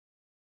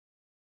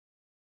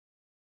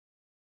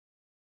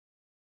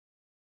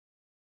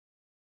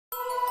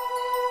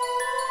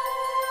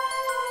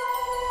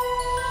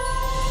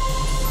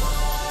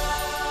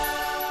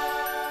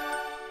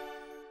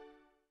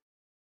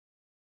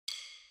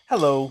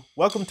Hello,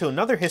 welcome to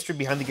another History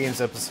Behind the Games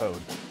episode.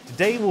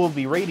 Today we'll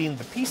be rating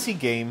the PC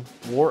game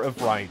War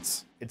of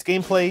Rights, its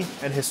gameplay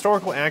and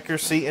historical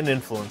accuracy and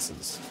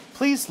influences.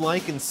 Please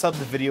like and sub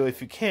the video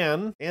if you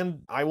can,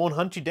 and I won't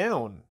hunt you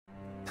down.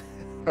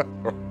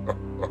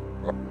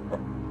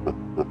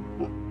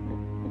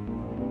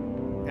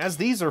 As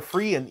these are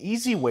free and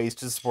easy ways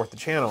to support the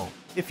channel.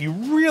 If you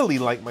really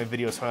like my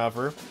videos,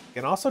 however, you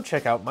can also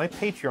check out my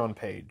Patreon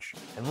page.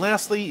 And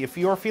lastly, if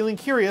you are feeling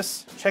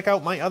curious, check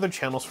out my other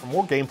channels for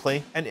more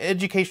gameplay and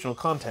educational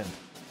content.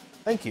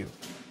 Thank you.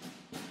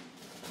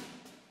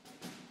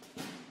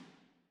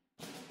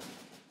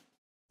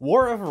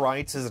 War of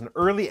Rights is an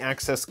early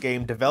access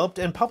game developed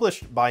and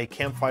published by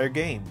Campfire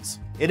Games.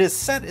 It is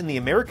set in the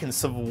American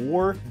Civil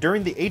War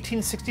during the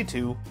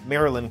 1862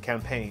 Maryland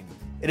Campaign.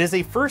 It is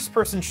a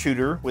first-person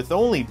shooter with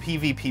only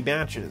PvP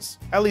matches,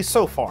 at least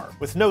so far,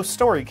 with no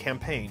story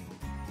campaign.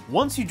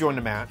 Once you join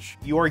a match,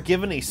 you are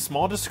given a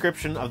small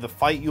description of the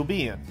fight you'll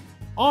be in.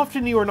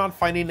 Often you are not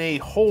fighting a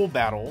whole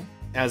battle,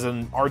 as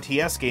an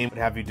RTS game would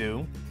have you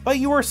do, but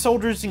you are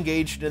soldiers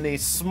engaged in a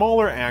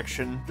smaller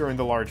action during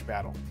the large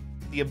battle.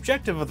 The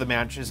objective of the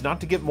match is not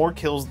to get more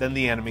kills than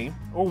the enemy,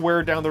 or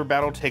wear down their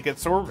battle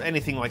tickets, or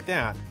anything like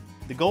that.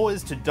 The goal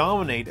is to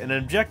dominate an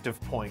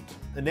objective point,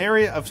 an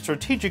area of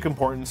strategic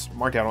importance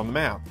marked out on the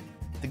map.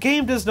 The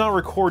game does not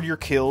record your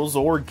kills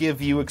or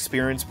give you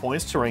experience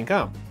points to rank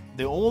up.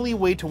 The only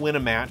way to win a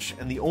match,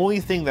 and the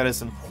only thing that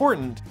is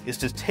important, is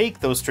to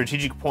take those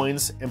strategic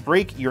points and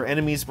break your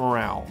enemy's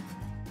morale.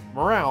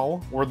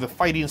 Morale, or the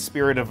fighting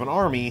spirit of an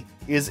army,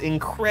 is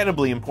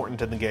incredibly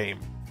important in the game.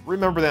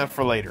 Remember that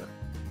for later.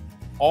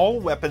 All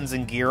weapons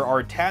and gear are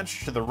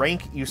attached to the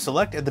rank you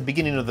select at the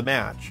beginning of the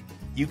match.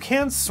 You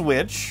can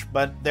switch,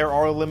 but there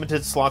are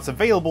limited slots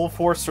available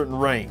for certain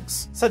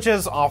ranks, such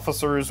as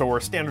officers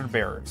or standard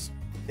bearers.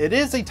 It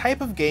is a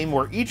type of game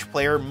where each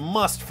player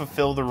must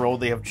fulfill the role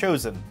they have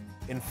chosen.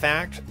 In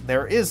fact,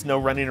 there is no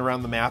running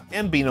around the map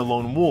and being a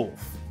lone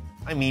wolf.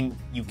 I mean,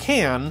 you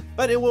can,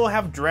 but it will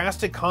have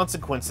drastic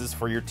consequences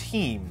for your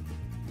team.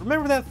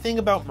 Remember that thing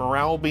about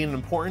morale being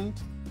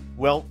important?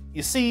 Well,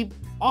 you see,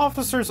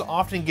 officers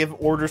often give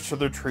orders to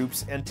their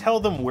troops and tell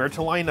them where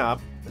to line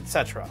up,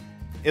 etc.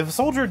 If a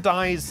soldier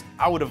dies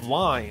out of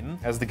line,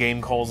 as the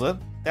game calls it,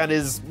 that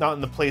is, not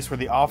in the place where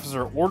the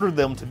officer ordered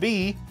them to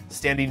be,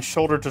 standing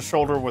shoulder to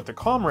shoulder with their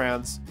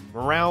comrades,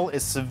 morale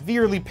is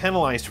severely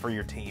penalized for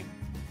your team.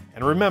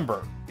 And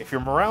remember, if your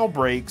morale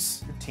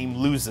breaks, your team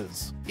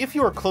loses. If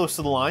you are close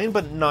to the line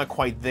but not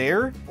quite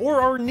there,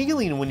 or are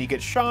kneeling when you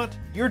get shot,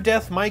 your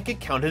death might get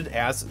counted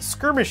as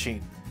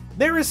skirmishing.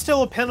 There is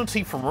still a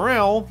penalty for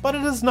morale, but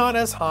it is not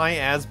as high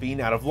as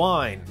being out of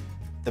line.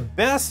 The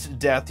best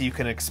death you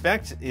can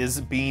expect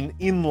is being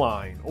in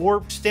line,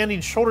 or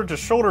standing shoulder to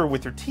shoulder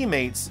with your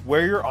teammates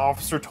where your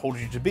officer told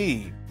you to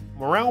be.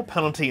 Morale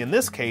penalty in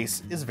this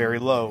case is very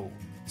low.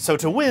 So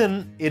to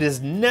win, it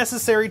is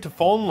necessary to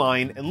fall in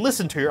line and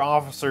listen to your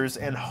officers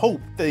and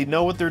hope they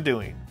know what they're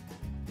doing.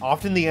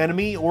 Often the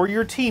enemy or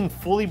your team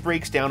fully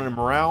breaks down in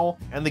morale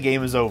and the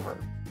game is over.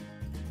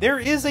 There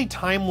is a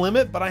time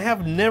limit, but I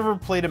have never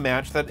played a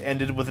match that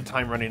ended with the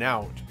time running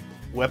out.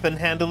 Weapon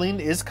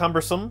handling is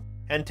cumbersome,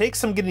 and takes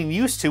some getting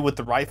used to with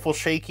the rifle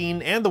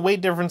shaking and the weight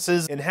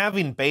differences in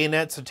having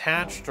bayonets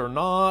attached or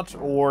not,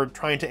 or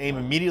trying to aim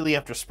immediately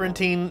after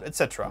sprinting,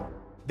 etc.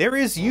 There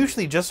is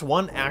usually just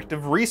one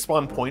active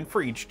respawn point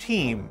for each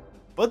team,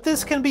 but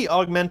this can be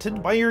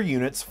augmented by your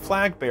unit's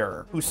flag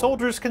bearer, who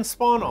soldiers can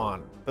spawn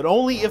on, but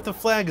only if the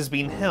flag is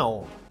being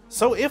held.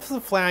 So if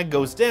the flag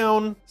goes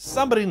down,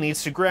 somebody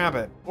needs to grab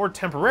it, or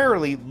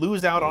temporarily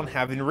lose out on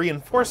having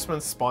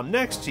reinforcements spawn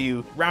next to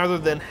you rather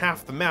than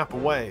half the map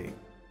away.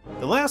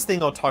 The last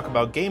thing I'll talk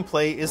about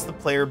gameplay is the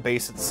player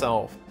base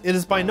itself. It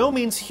is by no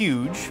means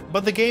huge,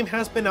 but the game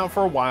has been out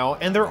for a while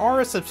and there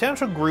are a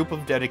substantial group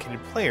of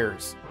dedicated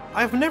players.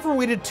 I've never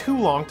waited too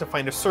long to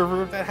find a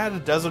server that had a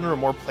dozen or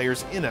more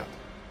players in it.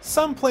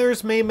 Some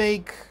players may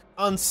make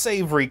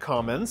unsavory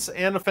comments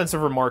and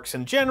offensive remarks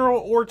in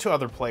general or to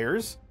other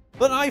players,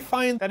 but I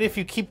find that if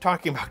you keep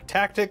talking about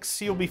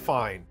tactics, you'll be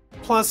fine.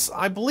 Plus,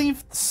 I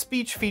believe the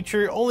speech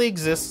feature only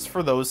exists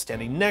for those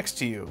standing next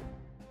to you.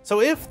 So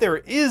if there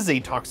is a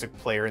toxic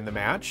player in the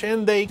match,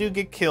 and they do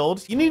get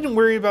killed, you needn't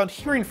worry about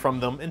hearing from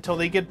them until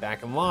they get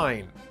back in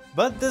line.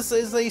 But this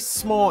is a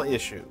small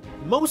issue.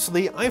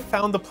 Mostly, I've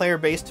found the player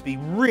base to be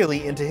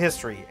really into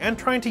history, and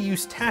trying to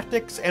use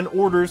tactics and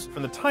orders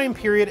from the time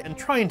period and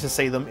trying to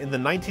say them in the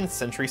 19th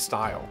century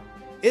style.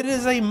 It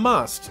is a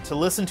must to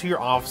listen to your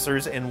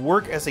officers and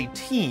work as a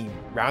team,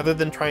 rather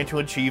than trying to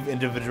achieve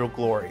individual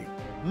glory.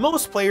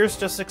 Most players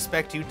just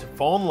expect you to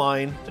fall in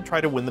line to try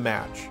to win the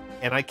match,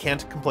 and I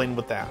can't complain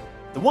with that.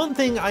 The one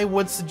thing I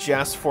would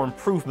suggest for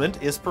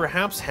improvement is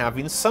perhaps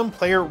having some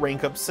player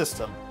rank up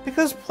system,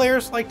 because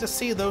players like to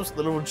see those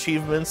little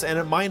achievements and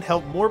it might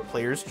help more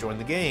players join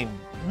the game.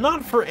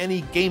 Not for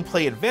any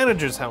gameplay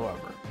advantages,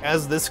 however,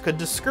 as this could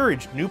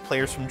discourage new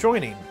players from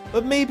joining,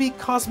 but maybe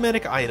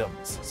cosmetic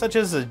items, such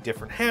as a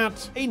different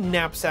hat, a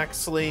knapsack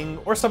sling,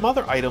 or some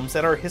other items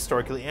that are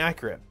historically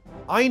accurate.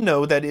 I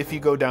know that if you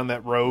go down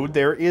that road,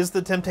 there is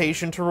the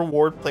temptation to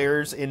reward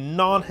players in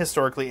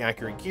non-historically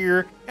accurate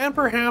gear, and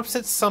perhaps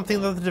it's something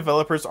that the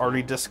developers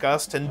already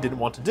discussed and didn't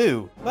want to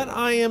do, but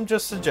I am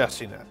just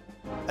suggesting it.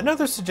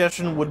 Another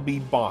suggestion would be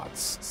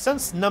bots,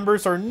 since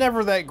numbers are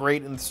never that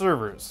great in the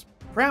servers.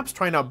 Perhaps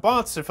trying out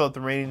bots to fill up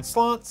the remaining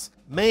slots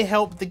may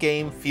help the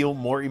game feel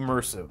more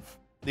immersive.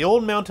 The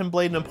old Mountain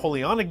Blade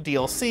Napoleonic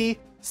DLC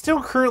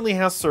still currently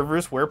has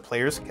servers where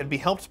players can be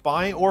helped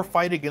by or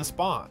fight against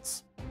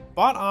bots.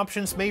 Bot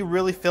options may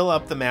really fill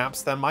up the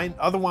maps that might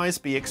otherwise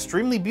be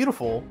extremely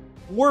beautiful.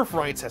 War of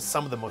Rights has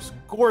some of the most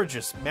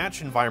gorgeous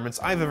match environments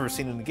I've ever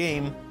seen in a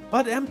game,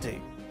 but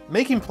empty,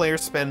 making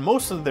players spend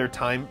most of their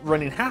time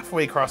running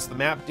halfway across the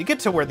map to get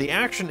to where the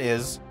action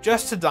is,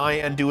 just to die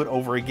and do it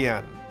over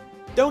again.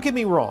 Don't get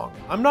me wrong,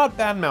 I'm not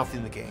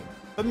bad-mouthing the game,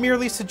 but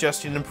merely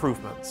suggesting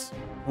improvements.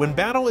 When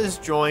battle is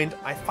joined,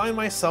 I find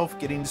myself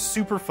getting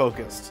super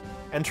focused,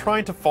 and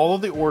trying to follow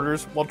the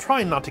orders while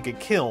trying not to get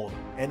killed,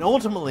 and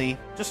ultimately,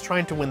 just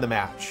trying to win the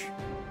match.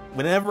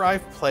 Whenever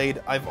I've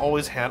played, I've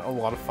always had a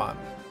lot of fun,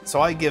 so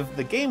I give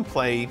the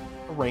gameplay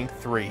a rank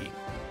 3.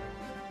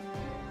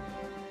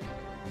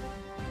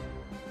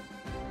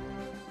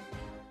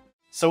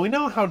 So we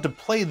know how to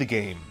play the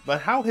game,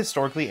 but how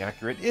historically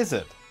accurate is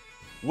it?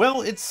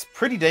 Well, it's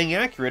pretty dang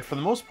accurate for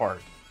the most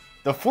part.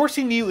 The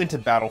forcing you into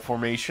battle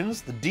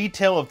formations, the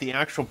detail of the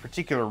actual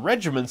particular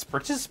regiments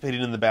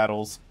participating in the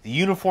battles, the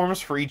uniforms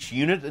for each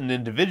unit and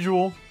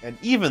individual, and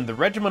even the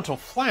regimental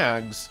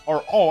flags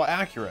are all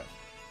accurate.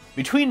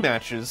 Between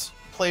matches,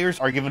 players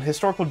are given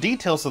historical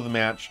details of the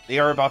match they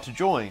are about to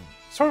join,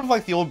 sort of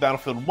like the old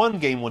Battlefield 1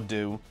 game would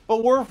do,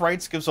 but War of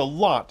Rights gives a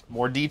lot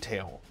more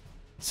detail.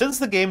 Since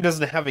the game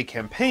doesn't have a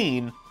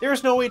campaign,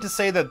 there's no way to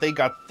say that they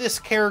got this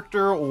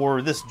character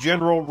or this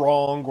general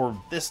wrong or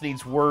this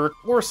needs work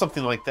or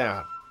something like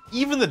that.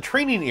 Even the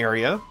training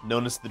area,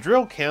 known as the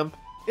drill camp,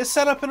 is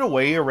set up in a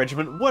way a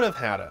regiment would have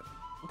had it.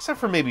 Except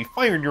for maybe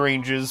firing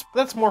ranges,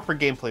 but that's more for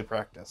gameplay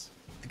practice.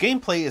 The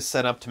gameplay is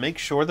set up to make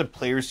sure that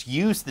players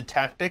use the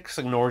tactics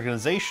and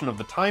organization of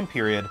the time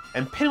period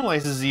and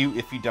penalizes you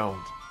if you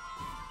don't.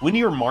 When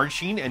you're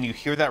marching and you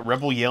hear that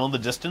rebel yell in the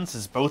distance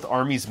as both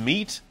armies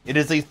meet, it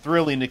is a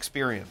thrilling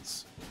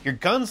experience. Your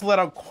guns let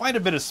out quite a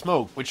bit of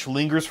smoke, which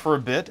lingers for a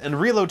bit,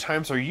 and reload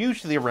times are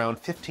usually around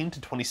 15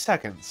 to 20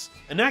 seconds,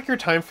 an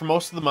accurate time for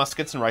most of the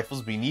muskets and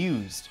rifles being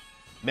used.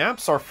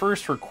 Maps are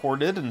first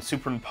recorded and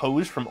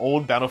superimposed from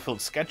old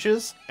Battlefield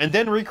sketches, and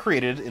then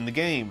recreated in the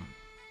game.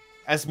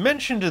 As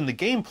mentioned in the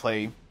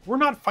gameplay, we're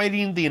not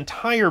fighting the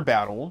entire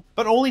battle,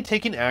 but only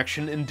taking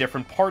action in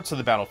different parts of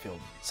the battlefield,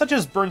 such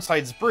as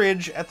Burnside's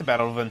Bridge at the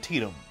Battle of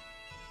Antietam.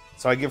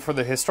 So I give for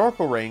the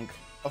historical rank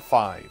a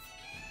 5.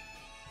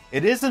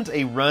 It isn't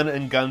a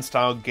run-and-gun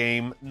style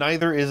game,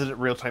 neither is it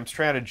real-time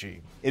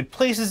strategy. It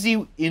places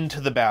you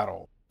into the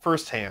battle,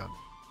 firsthand.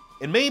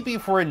 It may be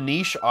for a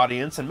niche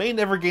audience and may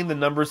never gain the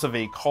numbers of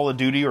a Call of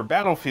Duty or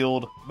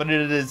Battlefield, but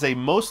it is a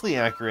mostly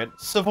accurate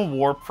Civil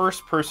War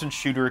first-person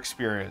shooter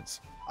experience.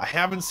 I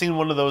haven't seen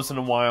one of those in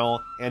a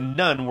while, and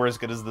none were as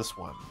good as this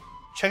one.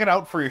 Check it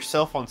out for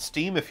yourself on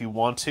Steam if you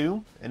want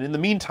to, and in the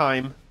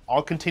meantime,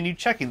 I'll continue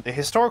checking the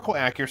historical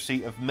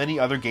accuracy of many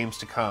other games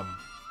to come.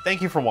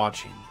 Thank you for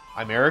watching.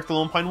 I'm Eric the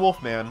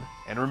LonePineWolfman,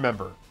 and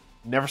remember,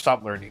 never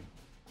stop learning.